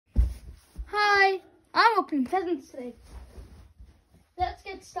opening presents today. Let's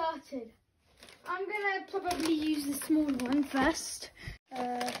get started. I'm gonna probably use the small one first.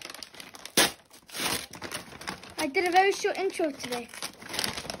 I did a very short intro today.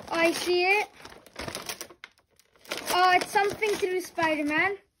 I see it. Oh, it's something to do with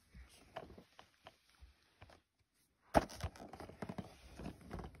Spider-Man.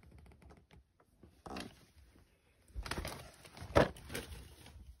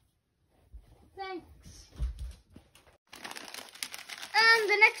 Thanks. And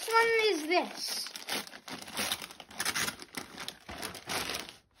the next one is this.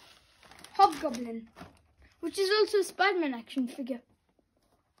 Hobgoblin, which is also a Spider-Man action figure.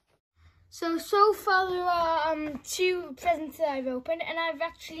 So far there are two presents that I've opened, and I've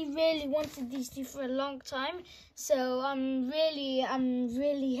actually really wanted these two for a long time. So I'm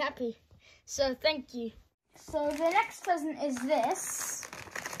really happy. So thank you. So the next present is this.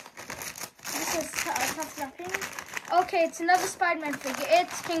 This is tough wrapping. Okay, it's another Spider-Man figure.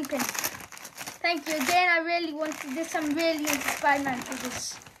 It's Kingpin. Thank you again. I really wanted this. I'm really into Spider-Man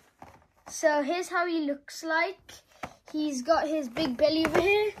figures. So here's how he looks like. He's got his big belly over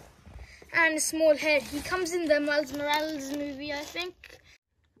here and a small head. He comes in the Miles Morales movie, I think.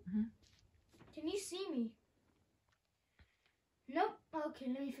 Can you see me? Nope. Okay,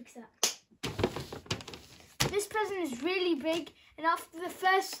 let me fix that. This present is really big, and after the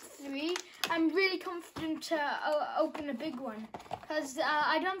first three, I'm really confident to open a big one. Because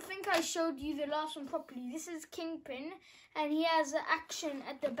I don't think I showed you the last one properly. This is Kingpin, and he has action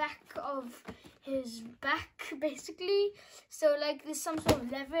at the back of his back, basically. So, like, there's some sort of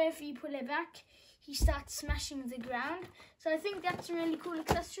lever. If you pull it back, he starts smashing the ground. So I think that's a really cool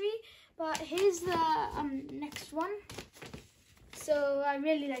accessory. But here's the next one. So I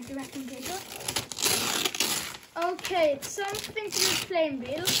really like the wrapping paper. Okay, it's something to do with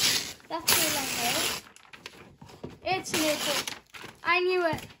Playmobil. That's all I know. It's an airport. I knew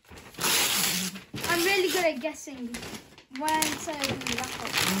it. I'm really good at guessing once I open the wrapper.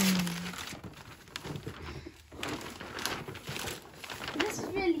 This is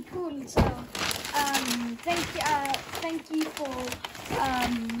really cool. So, thank you for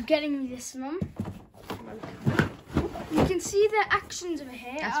getting me this, Mum. You can see the actions over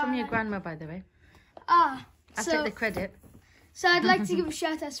here. That's from your grandma, by the way. I take the credit. So I'd like to give a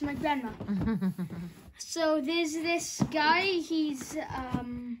shout out to my grandma. So there's this guy. He's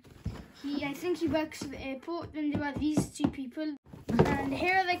I think he works at the airport. Then there are these two people, and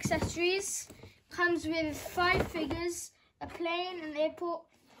here are the accessories. Comes with 5 figures, a plane, an airport,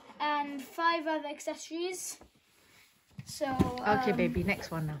 and 5 other accessories. So okay, baby.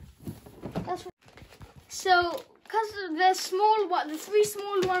 Next one now. That's what, so because the 3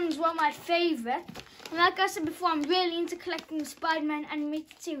 small ones were my favourite. And like I said before, I'm really into collecting Spider-Man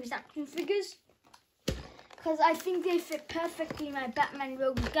animated series action figures. Because I think they fit perfectly in my Batman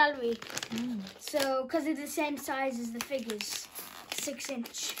Rogues gallery. So, because they're the same size as the figures,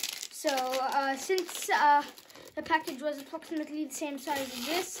 6-inch. So, since the package was approximately the same size as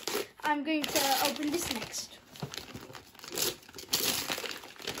this, I'm going to open this next.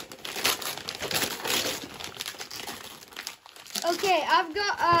 Okay, I've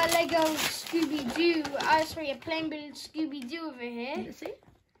got a Lego Scooby-Doo, a Playmobil Scooby-Doo over here. You see?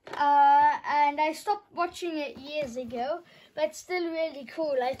 And I stopped watching it years ago, but it's still really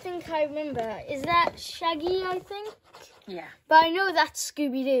cool. I think I remember. Is that Shaggy, I think? Yeah. But I know that's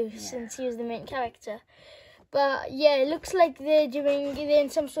Scooby-Doo, since he was the main character. But yeah, it looks like they're in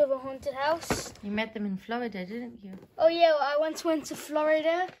some sort of a haunted house. You met them in Florida, didn't you? Oh yeah, I once went to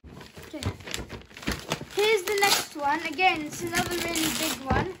Florida. Okay. Here's the next one. Again, it's another really big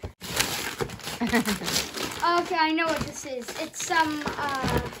one. Okay, I know what this is. It's some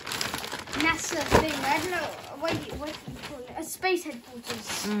NASA thing. I don't know. What do you call it? A space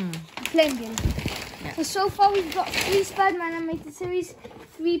headquarters. Playmobil. Yeah. So far we've got 3 Spider-Man animated series,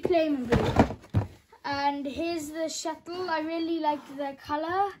 3 Playmobil. And here's the shuttle. I really like the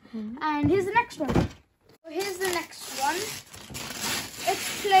colour. And here's the next one. Here's the next one.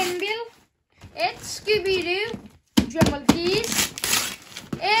 It's Playmobil. It's Scooby-Doo. Drumroll please.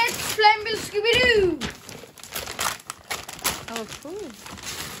 It's Playmobil Scooby-Doo. Oh, cool.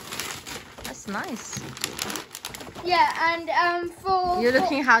 That's nice. Yeah, and You're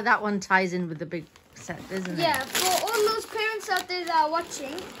looking how that one ties in with the big set, isn't it? Yeah, for all those parents out there that are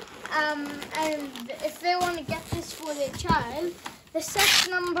watching, and if they want to get this for their child, the set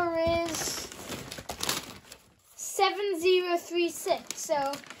number is 7036.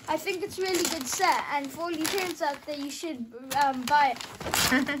 So I think it's a really good set, and for all you parents out there, you should buy it.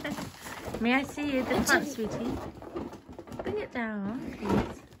 May I see you the front, sweetie? Bring it down,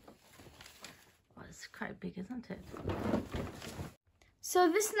 please. Oh, it's quite big, isn't it?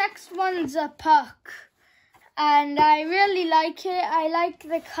 So this next one's a puck, and I really like it. I like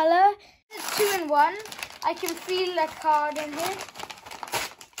the colour. It's 2 in 1. I can feel the card in here.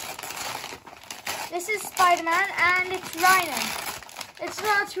 This is Spider-Man and it's Rhino. It's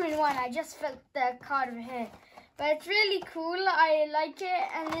not 2 in 1. I just felt the card over here. But it's really cool. I like it.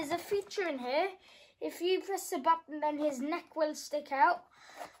 And there's a feature in here. If you press a button, then his neck will stick out.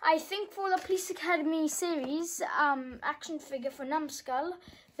 I think for the Police Academy series, action figure for Numbskull,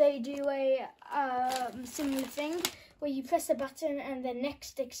 they do a similar thing where you press a button and the neck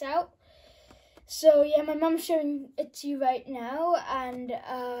sticks out. So yeah, my mum's showing it to you right now, and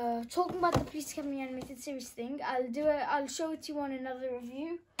talking about the Police Academy animated series thing, I'll show it to you on another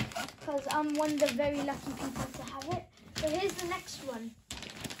review, because I'm one of the very lucky people to have it. So here's the next one.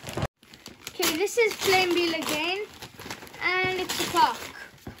 Okay, this is Playmobil again, and it's a park.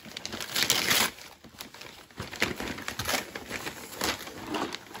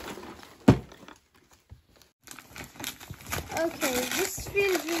 Okay, this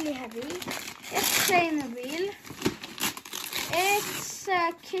feels really heavy. It's Playmobil. It's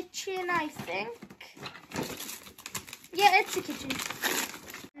a kitchen, I think. Yeah, it's a kitchen.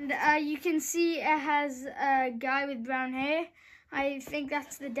 And you can see it has a guy with brown hair. I think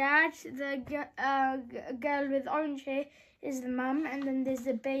that's the dad. The girl with orange hair is the mum. And then there's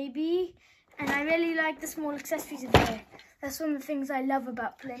the baby. And I really like the small accessories in there. That's one of the things I love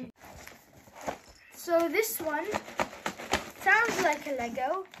about Playmobil. So this one sounds like a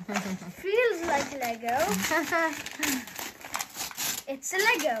Lego. Feels like Lego. It's a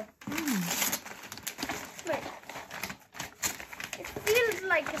Lego. Wait. It feels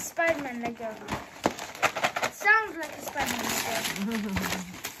like a Spider-Man Lego. It sounds like a Spider-Man Lego.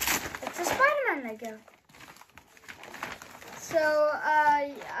 It's a Spider-Man Lego. So,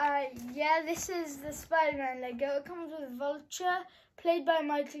 yeah, this is the Spider-Man Lego. It comes with Vulture, played by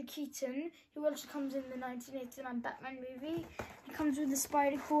Michael Keaton, who also comes in the 1989 Batman movie. It comes with the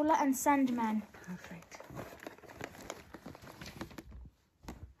Spider Crawler and Sandman. Perfect.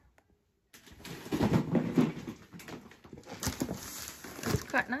 It's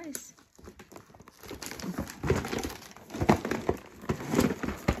quite nice.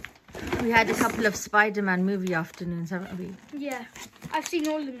 We had a couple of Spider-Man movie afternoons, haven't we? Yeah, I've seen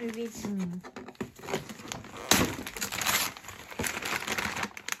all the movies.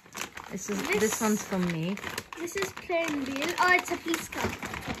 This one's from me. This is Playmobil. Oh, it's a police car.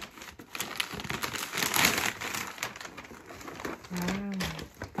 Wow.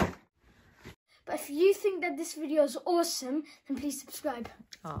 But if you think that this video is awesome, then please subscribe.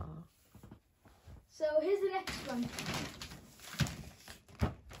 Oh. So here's the next one.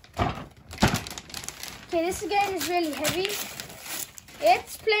 Okay, this again is really heavy.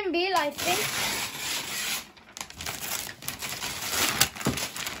 It's Playmobil, I think.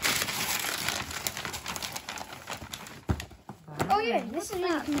 Oh yeah, this is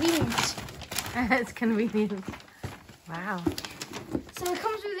really convenient. It's convenient. Wow. So it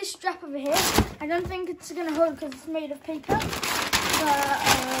comes with this strap over here. I don't think it's going to hold because it's made of paper. But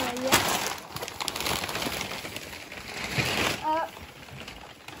yeah.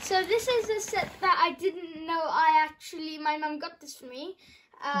 So this is a set that I didn't know my mum got this for me.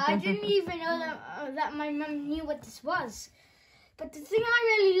 I didn't even know that my mum knew what this was. But the thing I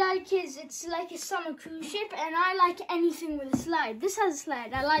really like is it's like a summer cruise ship, and I like anything with a slide. This has a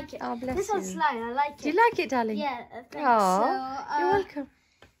slide. I like it. Oh, bless this has a slide. I like it. Do you like it, darling? Yeah, thanks. Oh, So, you're welcome.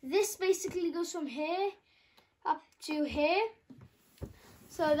 This basically goes from here up to here.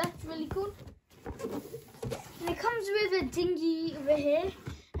 So that's really cool. And it comes with a dinghy over here.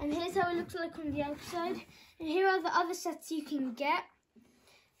 And here's how it looks like on the outside. And here are the other sets you can get.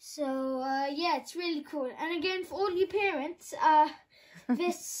 So, yeah, it's really cool. And again, for all you parents,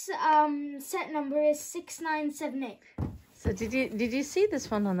 this set number is 6978. So did you see this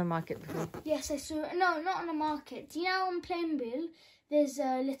one on the market before? Yes, I saw it. No, not on the market. You know, on Playmobil, there's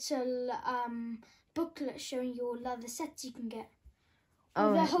a little booklet showing you all the other sets you can get.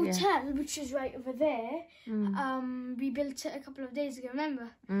 Oh, the hotel, yeah. which is right over there, we built it a couple of days ago,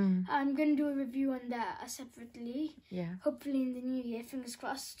 remember? I'm going to do a review on that separately. Yeah. Hopefully in the new year, fingers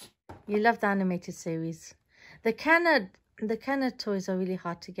crossed. You love the animated series. The Kenner toys are really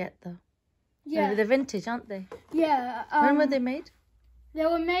hard to get, though. Yeah. They're vintage, aren't they? Yeah. When were they made? They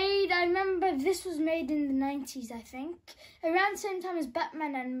were made, I remember this was made in the 90s, I think. Around the same time as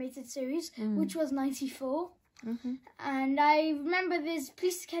Batman animated series, which was 94. And I remember this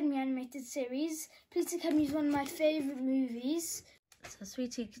Police Academy animated series. Police Academy is one of my favourite movies. So,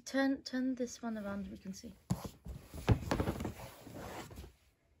 sweetie, turn this one around, we can see.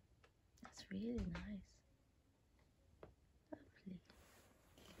 That's really nice.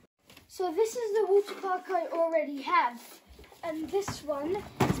 So this is the water park I already have, and this one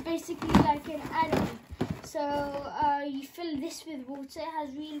is basically like an add-on. So you fill this with water. It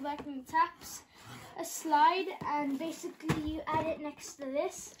has real working taps, a slide, and basically you add it next to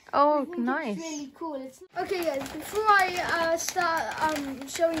this. Oh, I think nice. It's really cool. Okay, guys. Before I start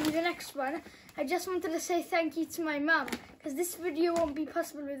showing you the next one, I just wanted to say thank you to my mum, because this video won't be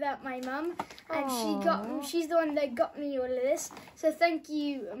possible without my mum, and she's the one that got me all of this. So thank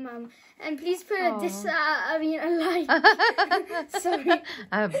you, mum, and please put a like. Sorry, a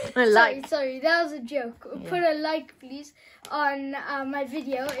like. Sorry, that was a joke. Yeah. Put a like, please, on my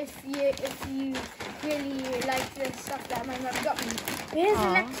video if you really like the stuff that my mum got me. Here's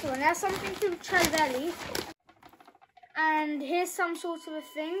the next one. That's something to Tri Valley, and here's some sort of a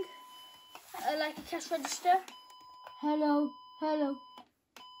thing. Like a cash register. Hello, hello.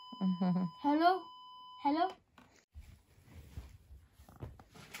 Hello, hello.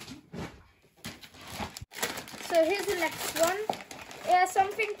 So here's the next one. It has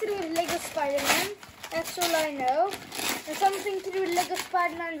something to do with Lego Spider-Man. That's all I know. There's something to do with Lego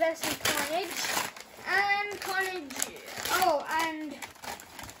Spider-Man versus Carnage. And Carnage. Oh, and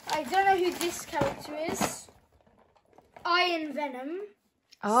I don't know who this character is. Iron Venom.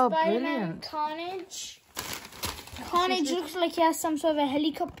 Oh, Spider-Man, brilliant. Carnage. Carnage looks like he has some sort of a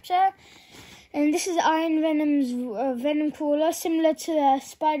helicopter. And this is Iron Venom's Venom Crawler, similar to the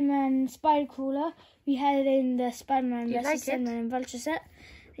Spider-Man Spider Crawler we had in the Spider-Man vs. Sandman and Vulture set.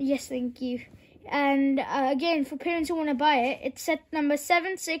 Yes, thank you. And again, for parents who want to buy it, it's set number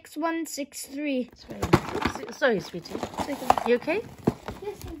 76163. Sorry, sweetie. Okay. You okay?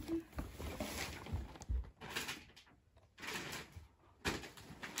 Yes, thank you.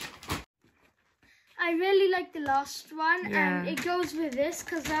 I really like the last one, and it goes with this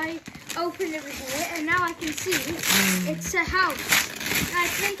because I opened it with here, and now I can see it's a house. And I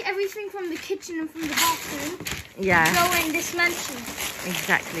think everything from the kitchen and from the bathroom go in this mansion.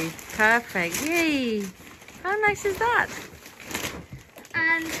 Exactly. Perfect. Yay! How nice is that?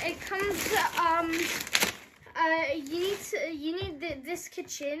 And it comes. You need this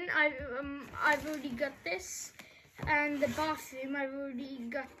kitchen. I've already got this. And the bathroom, I've already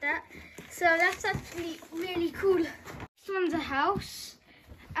got that. So that's actually really cool. This one's a house,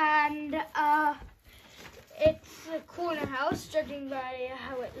 and it's a corner house, judging by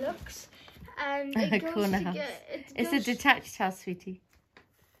how it looks. And it goes corner house. It's a detached house, sweetie.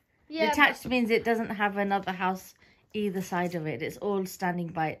 Yeah, detached means it doesn't have another house either side of it. It's all standing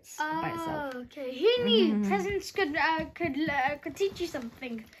by itself. Oh, okay. Who knew presents could teach you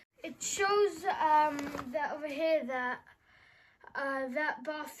something? It shows that over here that that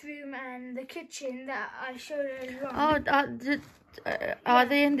bathroom and the kitchen that I showed earlier on. Oh, are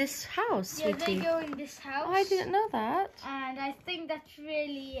they in this house, Yeah, sweetie? they go in this house. Oh, I didn't know that. And I think that's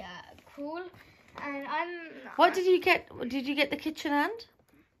really cool. And What did you get? Did you get the kitchen and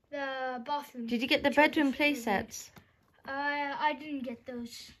the bathroom? Did you get the bedroom play sets? I didn't get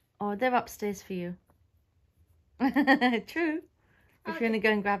those. Oh, they're upstairs for you. True. If you want to go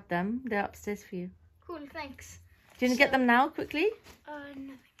and grab them, they're upstairs for you. Cool, thanks. Do you want to get them now, quickly? No,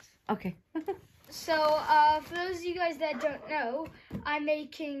 thanks. Okay. So, for those of you guys that don't know, I'm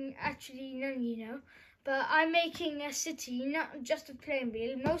making, actually none of you know, but I'm making a city, not just a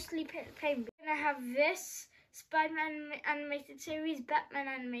Playmobil, mostly Playmobil. I'm going to have this, Spider-Man animated series, Batman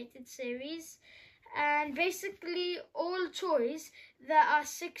animated series, and basically all toys that are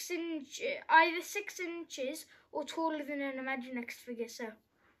 6 inch, either 6 inches or taller than an Imaginext figure. So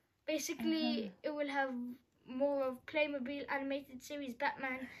basically it will have more of Playmobil animated series,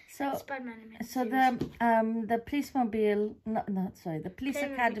 Batman, and Spider-Man animated series. The police mobile, the police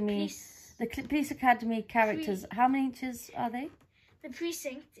Playmobil, academy, the police academy characters, how many inches are they? The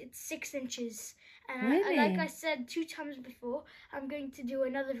precinct, it's 6 inches. And really? Like I said 2 times before, I'm going to do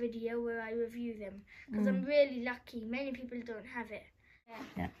another video where I review them, because I'm really lucky. Many people don't have it.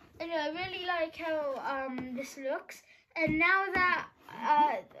 Yeah. Anyway, I really like how this looks. And now that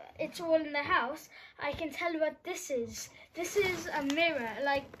it's all in the house, I can tell what this is. This is a mirror.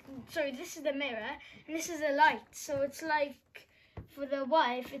 This is the mirror, and this is a light. So it's like, for the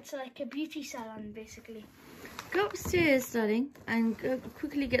wife, it's like a beauty salon, basically. Go upstairs, darling, and go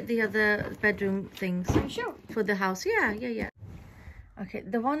quickly get the other bedroom things. Sure. For the house. Yeah. Okay,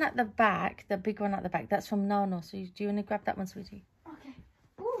 the one at the back, the big one at the back, that's from Nano. So do you want to grab that one, sweetie? Okay.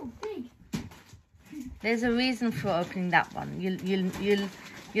 Ooh, big. There's a reason for opening that one.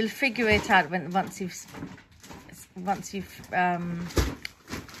 You'll figure it out once you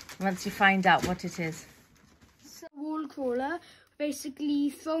find out what it is. So, wall crawler.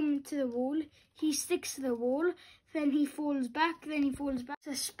 basically throw him to the wall. He sticks to the wall, then he falls back, It's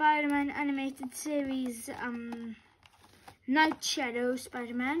a Spider-Man animated series, Night Shadow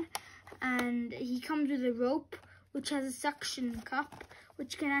Spider-Man, and he comes with a rope which has a suction cup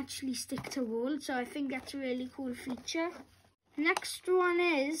which can actually stick to wall, so I think that's a really cool feature. Next one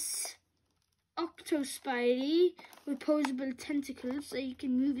is Octo Spidey with posable tentacles, so you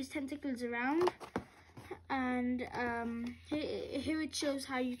can move his tentacles around, and here it shows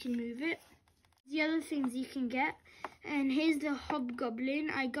how you can move it. The other things you can get, and here's the Hobgoblin.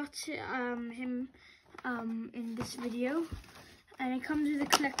 I got him in this video, and it comes with a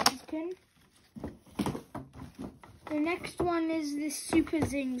collector's pin. The next one is this Super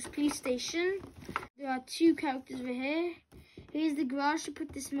Zings police station. There are 2 characters over here. Here's the garage to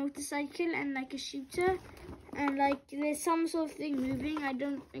put this motorcycle and like a shooter, and like there's some sort of thing moving. I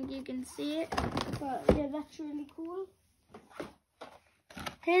don't think you can see it, but yeah, that's really cool.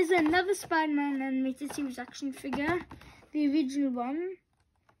 Here's another Spider-Man animated series action figure, the original one.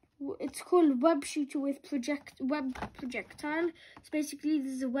 It's called Web Shooter with Web Projectile. So basically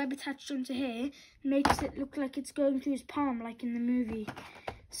there's a web attached onto here, makes it look like it's going through his palm like in the movie.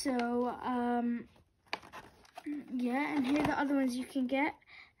 So yeah, and here are the other ones you can get.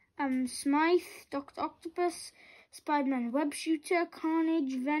 Smythe, Dr. Octopus, Spider-Man Web Shooter,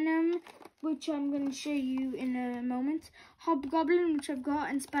 Carnage, Venom, which I'm going to show you in a moment, Hobgoblin, which I've got,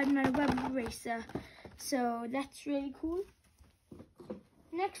 and Spider-Man Web Racer. So that's really cool.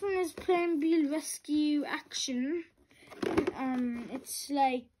 Next one is Playmobil Rescue Action. It's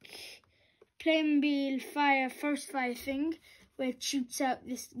like Playmobil first fire thing, where it shoots out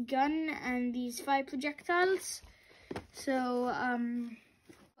this gun and these fire projectiles. So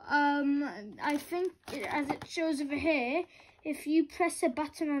I think as it shows over here, if you press a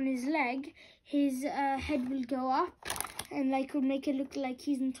button on his leg, his head will go up and like will make it look like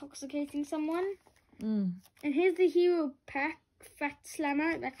he's intoxicating someone. And here's the hero pack Fat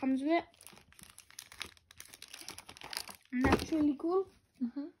Slammer that comes with it, and that's really cool.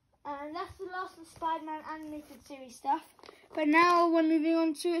 And that's the last of Spider-Man animated series stuff. But now we're moving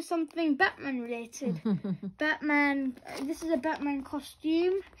on to something Batman related. Batman. This is a Batman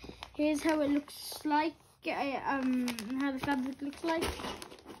costume. Here's how it looks like. How the fabric looks like.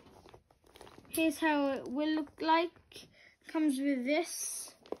 Here's how it will look like. Comes with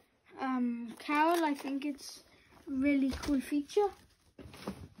this cowl. I think it's a really cool feature.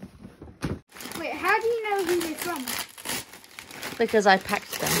 Wait, how do you know who they're from? Because I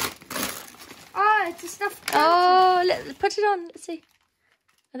packed them. Oh, it's a stuffed character. Oh, put it on. Let's see.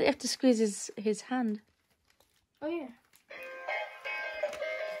 I think you have to squeeze his hand. Oh, yeah.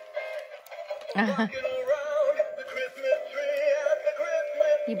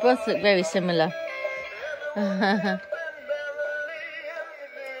 You both look very similar.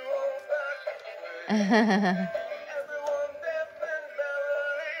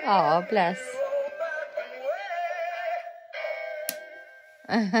 Oh, bless.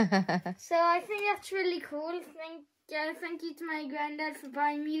 So I think that's really cool. Thank you to my granddad for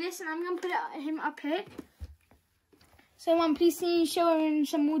buying me this, and I'm going to put him up here. So Mum, please can you show him in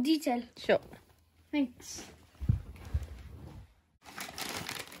some more detail? Sure. Thanks.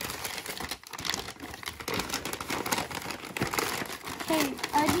 Okay,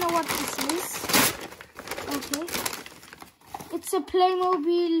 I don't know what this is. Okay. It's a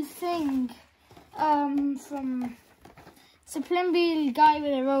Playmobil thing. It's a Playmobil guy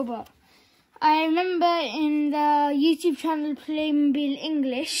with a robot. I remember in the YouTube channel Playmobil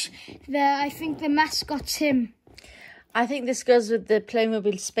English that I think the mascot's him. I think this goes with the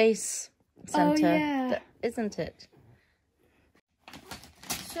Playmobil Space Center. Oh, yeah. Isn't it?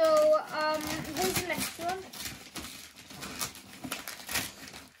 So, here's the next one.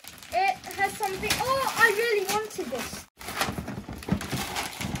 It has something. Oh, I really wanted this.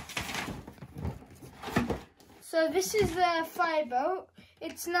 So this is the fireboat.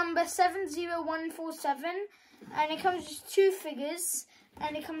 It's number 70147, and it comes with 2 figures,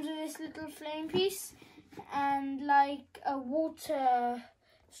 and it comes with this little flame piece and like a water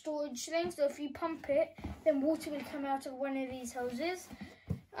storage thing. So if you pump it, then water will come out of one of these hoses.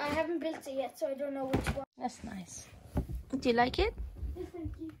 I haven't built it yet, so I don't know which one. That's nice. Do you like it? Yes,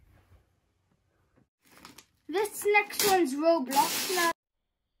 thank you. This next one's Roblox. Now,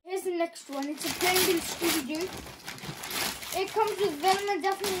 here's the next one. It's a Playmobil Scooby-Doo. It comes with Venom and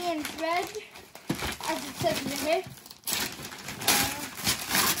Daphne and Fred, as it says in here.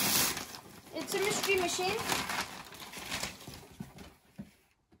 It's a mystery machine.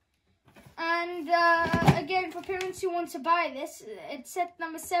 And again, for parents who want to buy this, it's set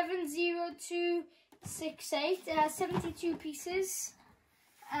number 702 6, 8. It has 72 pieces.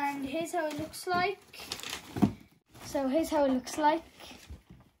 And here's how it looks like. So here's how it looks like.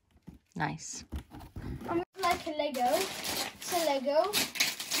 Nice. I'm like a Lego. It's a Lego.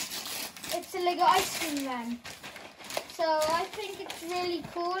 It's a Lego ice cream van. So I think it's really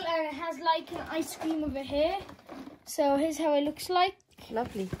cool, and it has like an ice cream over here. So here's how it looks like.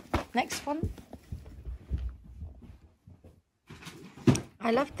 Lovely. Next one.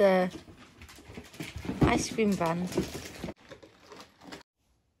 I love the ice cream van.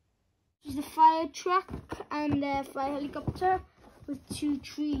 There's the fire truck and the fire helicopter with 2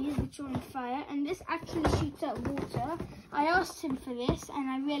 trees which are on fire, and this actually shoots out water. I asked him for this and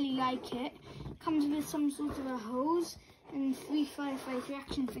I really like it. It comes with some sort of a hose and 3 firefighter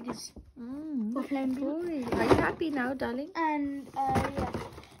action figures. For playing Cool. Are you happy now, darling? And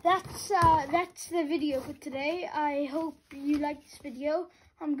yeah, that's the video for today. I hope you liked this video.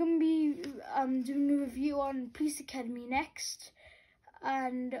 I'm gonna be doing a review on Police Academy next,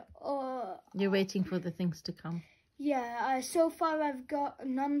 and You're waiting for the things to come. yeah. So far I've got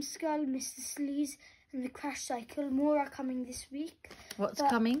Numbskull, Mr. Sleaze, and the Crash Cycle. More are coming this week. What's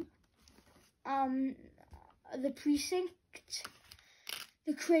coming? The Precinct,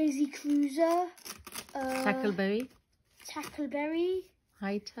 the Crazy Cruiser, Tackleberry,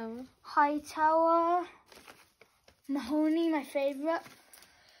 Hightower, Mahoney, my favourite,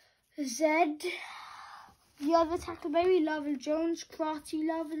 Zed, the other Tackleberry, Lavelle Jones, Karate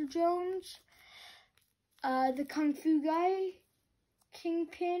Lavelle Jones, the Kung Fu guy,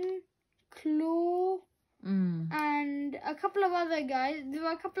 Kingpin, Claw, and a couple of other guys. There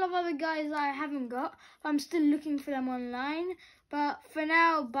are a couple of other guys I haven't got, but I'm still looking for them online. But for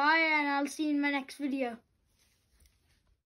now, bye, and I'll see you in my next video.